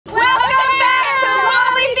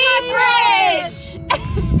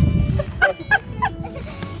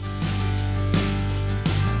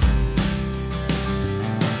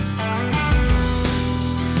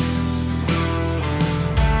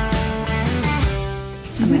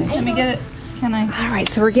Let me get it. Can I? All right,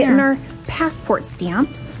 so we're getting our passport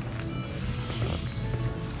stamps.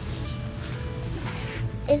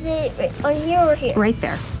 Is it on here or here? Right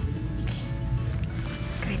there.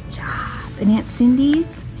 Good job. And Aunt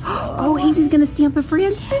Cindy's. Oh, Hazy's gonna stamp it for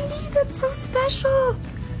Aunt Cindy. That's so special.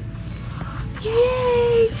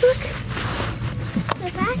 Yay! Look.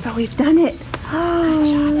 So we've done it. Oh,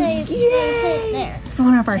 yay! It's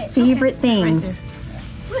one of our favorite things.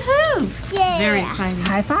 Woohoo! Yeah. Very exciting.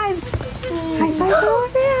 High fives. High fives all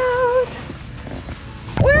around.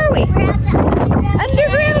 Where are we? We're at the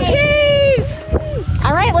Underground caves.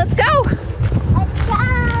 All right, let's go. Let's go.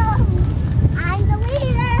 I'm the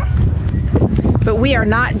leader. But we are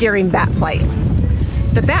not during bat flight.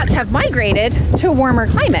 The bats have migrated to warmer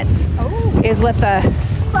climates, is what the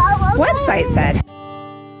website said.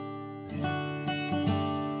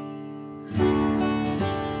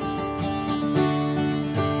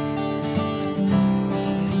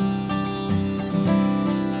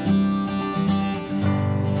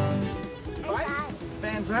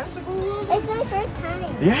 Fantastic. It's my first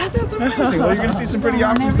time. Yeah, that's amazing. Well, you're going to see some pretty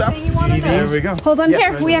awesome stuff. There we go. Hold on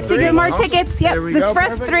here. We have to get more Awesome. tickets. Yep, There we this go. for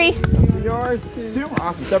us Perfect. 3. Yours too.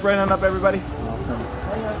 Awesome. Step right on up, everybody. Awesome.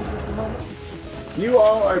 You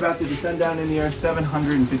all are about to descend down in the air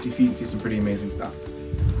 750 feet and see some pretty amazing stuff.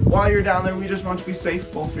 While you're down there, we just want you to be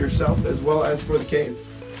safe, both for yourself as well as for the cave.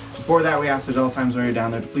 Before that, we ask at all times when you're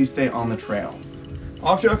down there to please stay on the trail.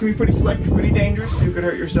 Off-trail can be pretty slick, pretty dangerous. You could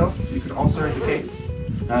hurt yourself. You could also hurt the cave.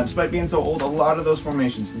 Despite being so old, a lot of those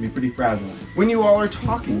formations can be pretty fragile. When you all are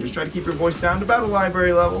talking, just try to keep your voice down to about a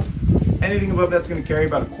library level. Anything above that's going to carry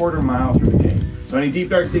about a quarter mile through the cave. So any deep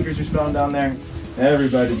dark secrets you're spelling down there,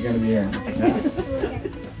 everybody's going to be hearing it. Yeah.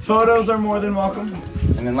 Photos are more than welcome.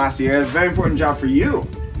 And then lastly, I have a very important job for you.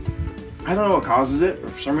 I don't know what causes it,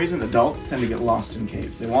 but for some reason adults tend to get lost in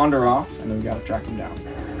caves. They wander off and then we got to track them down.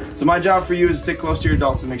 So my job for you is to stick close to your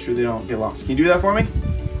adults and make sure they don't get lost. Can you do that for me?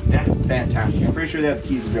 Yeah, fantastic. I'm pretty sure they have the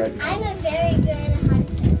keys to drive you. I'm a very good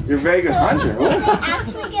hunter. You're a very good hunter. If they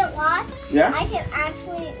actually get lost, Yeah? I can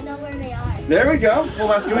actually know where they are. There we go. Well,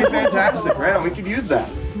 that's going to be fantastic, right? And we could use that.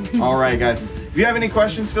 All right, guys. If you have any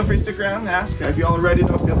questions, feel free to stick around and ask. If you all are ready,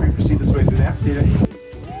 though, feel free to proceed this way through the amphitheater.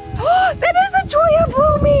 That is a Choya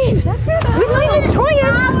blooming. We like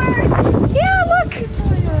Choyas. Yeah, look.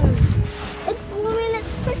 It's blooming its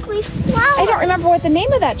prickly flower. I don't remember what the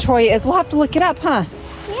name of that Choya is. We'll have to look it up, huh?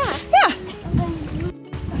 Yeah. Yeah.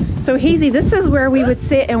 So Hazy, this is where we would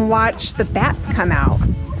sit and watch the bats come out.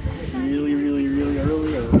 Really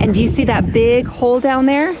early. And do you see that big hole down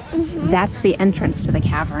there? That's the entrance to the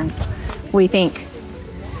caverns. What do you think?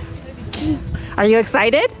 Are you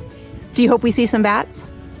excited? Do you hope we see some bats?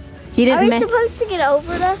 He Are didn't. we supposed to get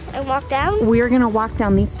over this and walk down? We're gonna walk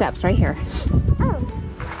down these steps right here. Oh.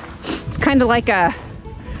 It's kind of like a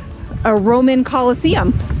Roman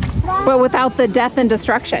Colosseum, but without the death and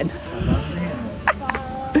destruction.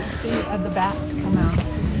 The bats come out. So you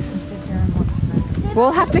can sit here and watch them.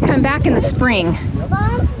 We'll have to come back in the spring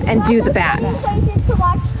and do the bats. Places to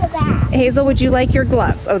watch the bats. Hazel, would you like your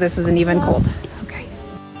gloves? Oh, this isn't even cold. Okay.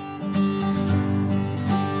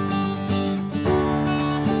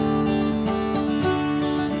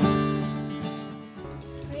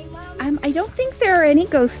 I don't think there are any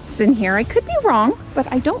ghosts in here. I could be wrong, but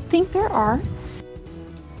I don't think there are.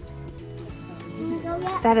 Can we go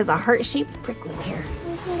yet? That is a heart-shaped prickly pear.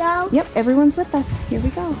 We can go. Yep, everyone's with us. Here we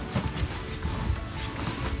go.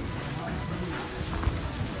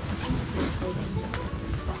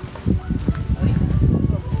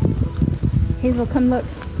 Hazel, come look.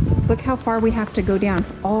 Look how far we have to go down.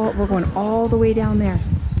 We're going all the way down there.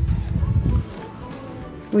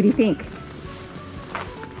 What do you think?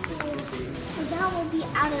 That will be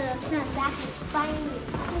out of the sun. That is finally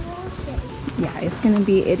cool. Yeah, it's gonna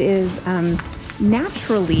be, it is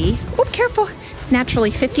naturally, oh, careful. It's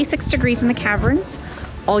naturally 56 degrees in the caverns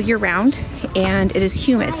all year round, and it is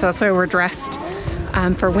humid, so that's why we're dressed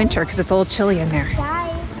for winter, because it's a little chilly in there.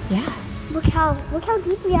 Guys, Yeah, look how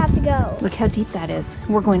deep we have to go. look how deep that is.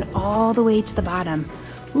 We're going all the way to the bottom.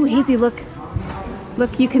 Ooh, Hazy, look.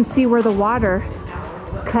 Look, you can see where the water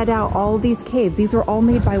cut out all these caves. These were all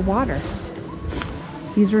made by water.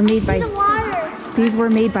 These were made by, The water. these were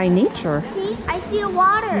made by nature. See, I see the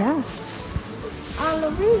water Yeah, on the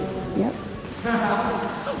roof. yep,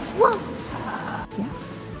 Whoa. yeah.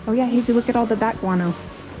 Oh yeah, Hazy, look at all the bat guano.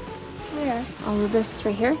 Where? All of this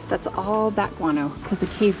right here, that's all bat guano, because the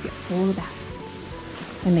caves get full of bats.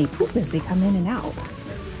 And they poop as they come in and out.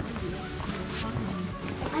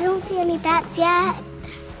 I don't see any bats yet.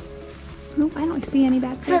 Nope, I don't see any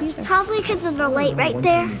bats yet That's either. probably because of the light right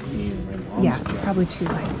there. Yeah, it's probably too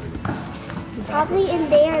light. Probably in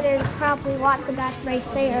there, there's probably lots of bats right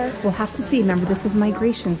there. We'll have to see. Remember, this is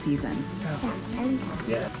migration season, so And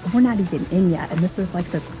we're not even in yet, and this is like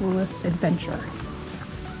the coolest adventure.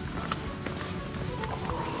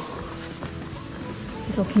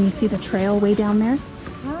 So can you see the trail way down there?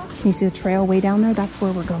 Can you see the trail way down there? That's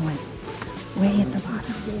where we're going. Way at the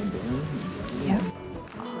bottom. Yep.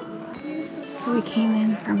 So we came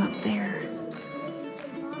in from up there.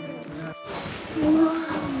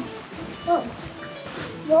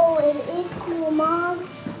 whoa, it is cool, Mom.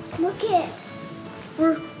 Look at,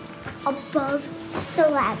 we're above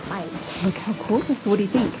stalagmites. Look how cool this is. What do you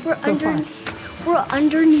think We're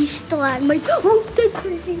underneath stalagmites. Oh, that's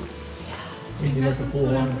crazy. Easy like a pool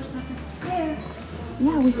of water.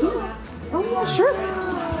 Yeah, we can. Oh yeah, sure.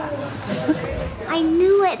 I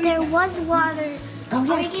knew it. There was water. Oh,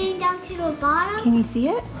 yeah. Are we getting down to the bottom? Can you see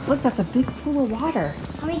it? Look, that's a big pool of water.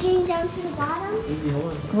 Are we getting down to the bottom? Easy,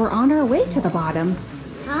 hold on. We're on our way to the bottom.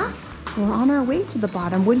 Huh? We're on our way to the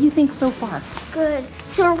bottom. What do you think so far? Good.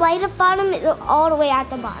 So right at the bottom is all the way at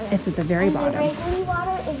the bottom. It's at the very And bottom. the regular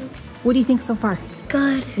water is What do you think so far?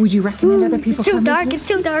 good. Would you recommend other people It's so come dark. in? It's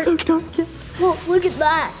so dark. So dark. Yeah. Whoa, look at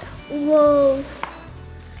that. Whoa.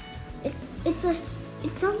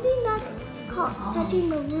 It's something that's called touching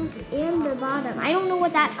the roof and the bottom. I don't know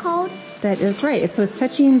what that's called. That is right. So it's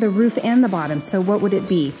touching the roof and the bottom. So what would it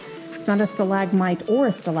be? It's not a stalagmite or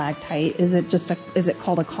a stalactite. Is it just is it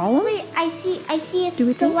called a column? Wait, I see a Do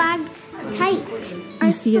we think? stalactite.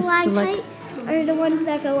 You see a stalactite are the ones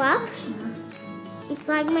that go up. And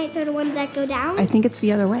stalagmites are the ones that go down. I think it's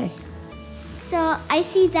the other way. So I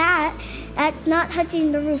see that. That's not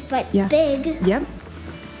touching the roof, but it's Yeah. big. Yep.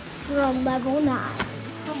 We're on level 9.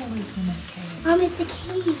 It's a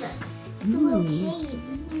cave. It's a little cave.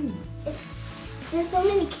 There's so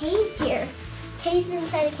many caves here. Caves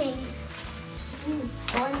inside a cave.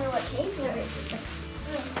 I wonder what caves there is.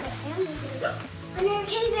 And there are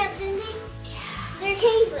cave bats, Cindy? Yeah. There are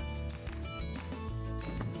cave bats.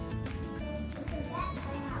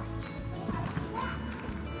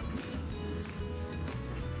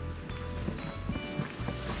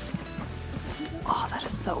 Oh, that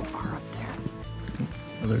is so far up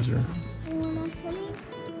there. Others are.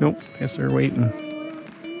 Nope. Guess they're waiting.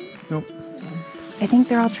 Nope. I think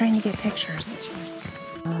they're all trying to get pictures.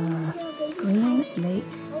 Green Lake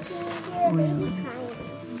Room.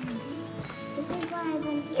 This is why I've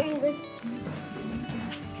been hearing this.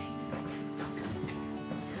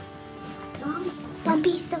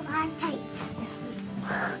 Bumpy stalactites.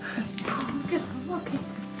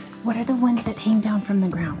 What are the ones that hang down from the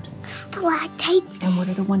ground? Stalactites. And what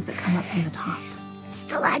are the ones that come up from the top?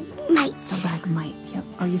 Stalagmites. Stalagmites. Yep.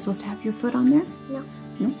 Are you supposed to have your foot on there? No.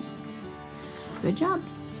 No. Good job.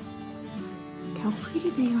 Look how pretty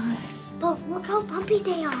they are. But look how bumpy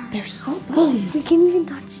they are. They're so bumpy. We can't even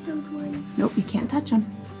touch those ones. Nope, you can't touch them.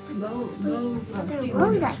 But they're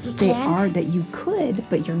low that you They can. are that you could,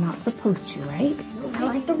 but you're not supposed to, right?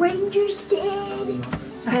 Like the Rangers did.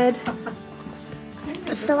 Head.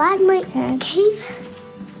 A stalagmite Head. cave.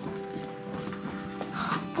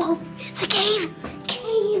 Whoa, it's a cave.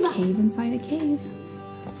 Cave. Cave inside a cave.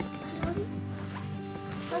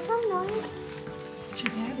 What's that noise?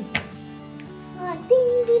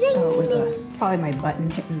 Ding, ding, ding, Oh, it was ding. probably my button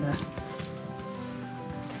hitting the...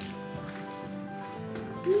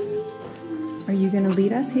 Are you going to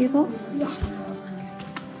lead us, Hazel? Yes.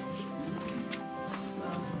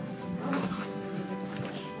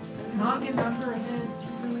 Not give up her head.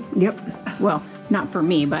 Yep. Well, not for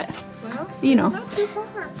me, but, you know, Not too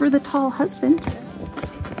far. for the tall husband.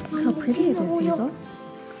 Look how pretty it is, Hazel.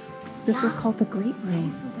 This is called the Great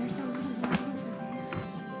Room. There's a little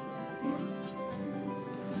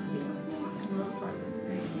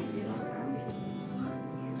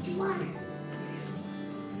water.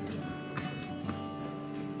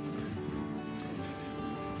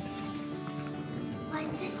 What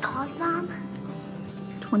is this called, Mom?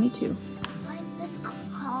 22. What is this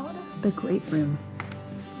called? The Great Room.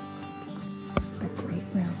 The Great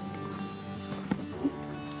Room.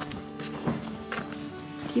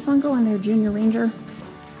 Keep on going there, Junior Ranger.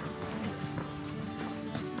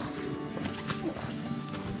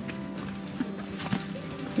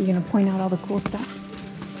 You're gonna point out all the cool stuff?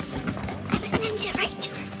 I'm a ninja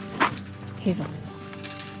ranger. Hazel.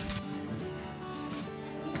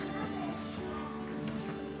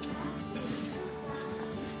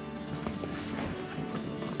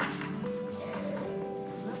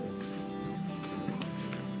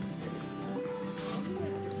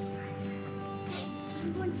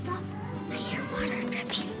 Everyone stop. I hear water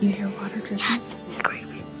dripping. You hear water dripping? Yes, it's great.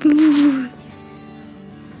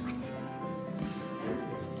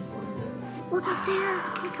 Look up there.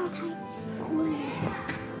 Look how tight.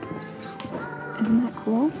 Isn't that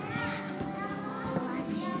cool?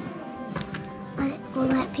 We'll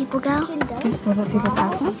let people go. Was that people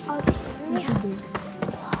pass us? Yeah.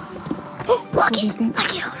 Look What do you it! think?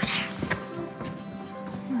 Look it over there.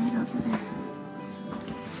 Right over there.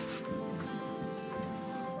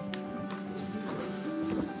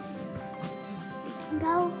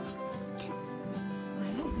 Go.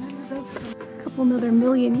 A couple another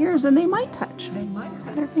million years and they might touch. They might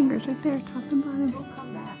touch. Their fingers right there, top and bottom. We'll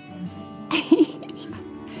come back.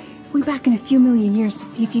 We'll be back in a few million years to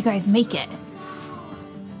see if you guys make it.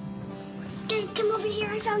 Guys, come over here.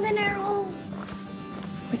 I found an air hole.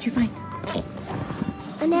 What'd you find?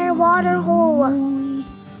 An air water hole.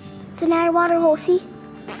 It's an air water hole. See?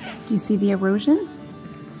 Do you see the erosion?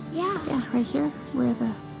 Yeah. Yeah, right here. Where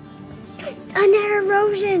the... An air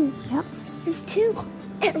erosion. Yep. There's two.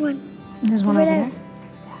 And one. And there's one over there.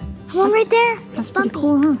 One right there. That's It's pretty bumpy.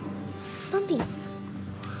 cool, huh? Bumpy.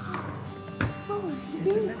 Oh,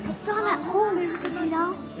 I saw that hole there. Did you know?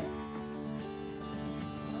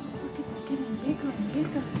 Look at that getting bigger and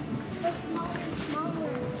bigger. It's smaller and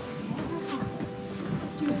smaller.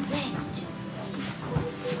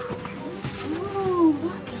 Oh,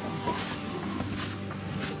 look at it.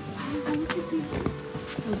 Wow, look at this.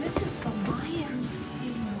 Oh, this is the lion's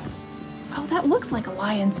tail. Oh, that looks like a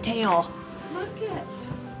lion's tail. Look at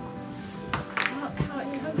how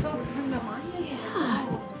it comes over from the lion.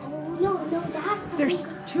 Yeah. Oh, no, that's There's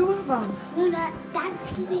two of them. no, that's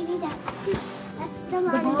the baby. That's the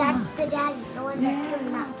mom, and mama. that's the daddy. The one that's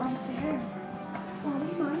coming up. right there.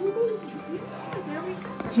 Daddy, mom, the baby. There we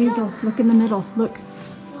go. Hazel, look in the middle. Look.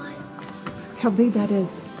 What? Look how big that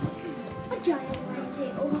is. A giant lion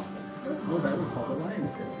tail. Well, that was called a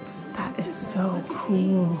lion's tail. That is so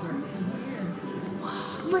cool.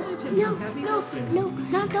 But no,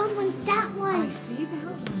 not those ones. That I one. see that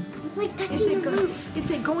one. It's like Is touching it, the roof. is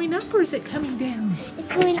it going up or is it coming down? It's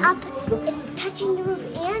going up, it's touching the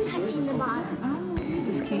roof and touching the bottom. Oh, you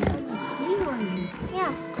just can't even see one.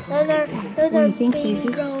 Yeah, those do are you think, baby Casey?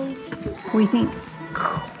 drones. What do you think?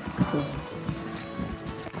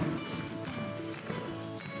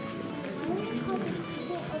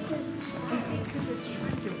 Because it's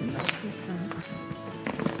trying to reach this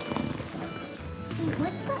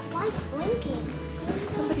What's that light blinking?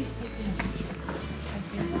 Somebody's taking a picture.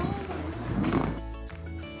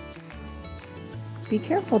 Be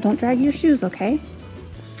careful. Don't drag your shoes, okay?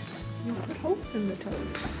 You put holes in the toes.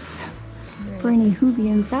 For any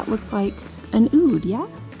Hoovians, that looks like an ood, yeah?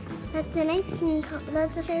 That's an ice cream.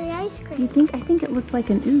 That's a fairy ice You cream. think? I think it looks like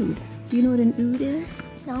an ood. Do you know what an ood is?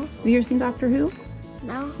 No, Have you ever seen Doctor Who?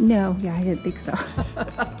 no. No. Yeah, I didn't think so.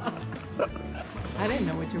 I didn't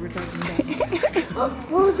know what you were talking about.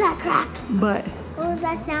 What was that crack? But What was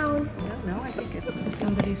that sound? No, I think it's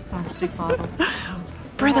somebody's plastic bottle.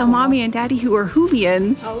 for the mommy and daddy who are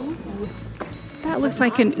Hoovians, Oh, that looks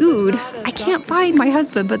like an ood. I can't find my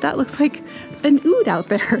husband, but that looks like an ood out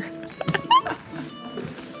there.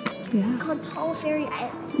 Yeah. Called Tall Fairy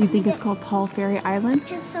Island. You think it's called Tall Fairy Island?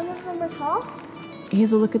 Because some of them are tall.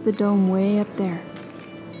 Hazel, look at the dome way up there.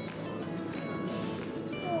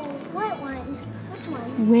 Oh, what one? Which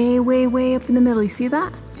one? Way, way, way up in the middle. You see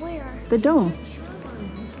that? Where? The dome.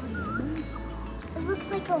 It looks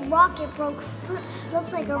like a rocket broke through.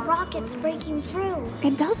 Looks like a rocket's breaking through.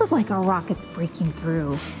 It does look like a rocket's breaking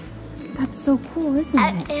through. That's so cool, isn't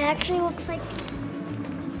it? It actually looks like,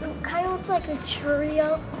 it kind of looks like a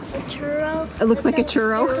churro. It looks like a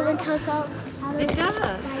churro? Someone took out it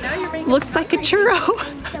does. Now you're making Looks like a churro.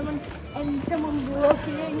 someone broke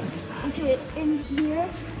it into it in here.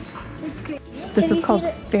 It's great. This is called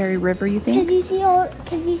Fairy River, you think?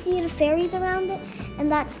 Because you see the fairies around it,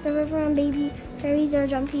 and that's the river, and baby fairies are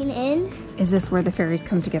jumping in. Is this where the fairies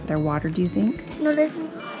come to get their water, do you think? No, this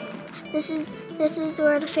is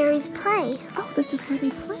where the fairies play. Oh, this is where they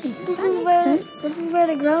play. This That is makes sense. this is where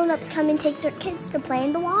the grown-ups come and take their kids to play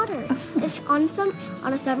in the water. It's on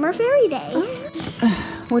a summer fairy day.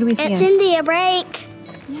 What are we It's seeing? India break.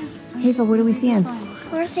 Hazel, what are we seeing?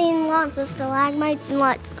 We're seeing lots of stalagmites and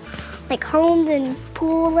lots like homes and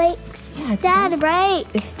pool lakes. Yeah, it's Dad, dark. break.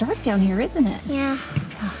 It's dark down here, isn't it? Yeah.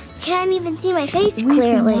 Can't even see my face We've been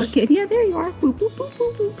clearly. walking. Yeah, there you are. Boop, boop, boop,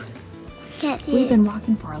 boop, boop. Can't see We've it. been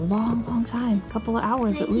walking for a long, long time. A couple of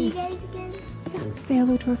hours Can I at see you least. guys again? Say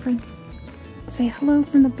hello to our friends. Say hello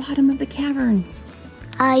from the bottom of the caverns.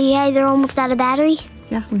 You guys are almost out of battery.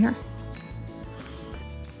 Yeah, we are.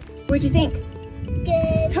 What'd you think?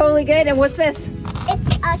 Good. Totally good. And what's this? It's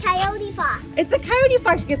a coyote fox. It's a coyote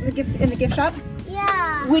fox you get in the gift shop.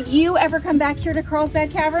 Yeah. Would you ever come back here to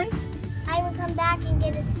Carlsbad Caverns? I would come back and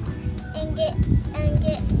get and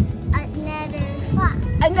get another fox.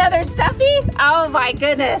 Another stuffy? Oh my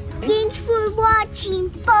goodness. Thanks for watching.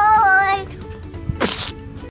 Bye.